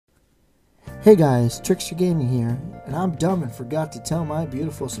Hey guys, Trickster Gaming here, and I'm dumb and forgot to tell my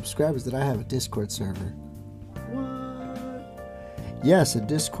beautiful subscribers that I have a Discord server. What? Yes, a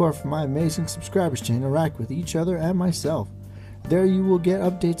Discord for my amazing subscribers to interact with each other and myself. There you will get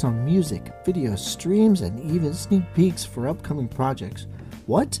updates on music, videos, streams, and even sneak peeks for upcoming projects.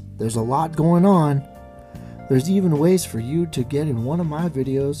 What? There's a lot going on. There's even ways for you to get in one of my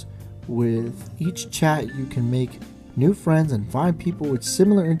videos. With each chat you can make new friends and find people with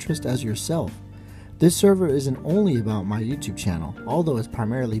similar interests as yourself. This server isn't only about my YouTube channel, although it's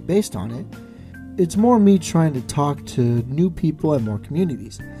primarily based on it. It's more me trying to talk to new people and more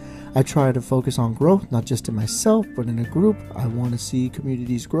communities. I try to focus on growth, not just in myself, but in a group. I want to see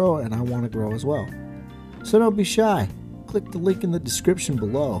communities grow, and I want to grow as well. So don't be shy. Click the link in the description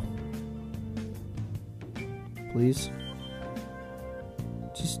below. Please.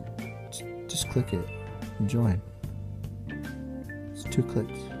 Just click it and join. 2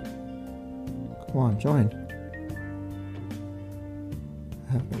 clicks. Come on, join.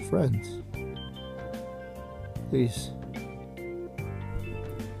 I have no friends. Please.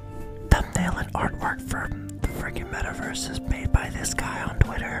 Thumbnail and artwork for the freaking metaverse is made by this guy on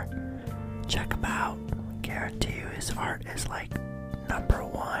Twitter. Check him out. I guarantee you his art is like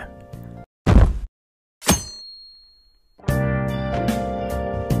 #1.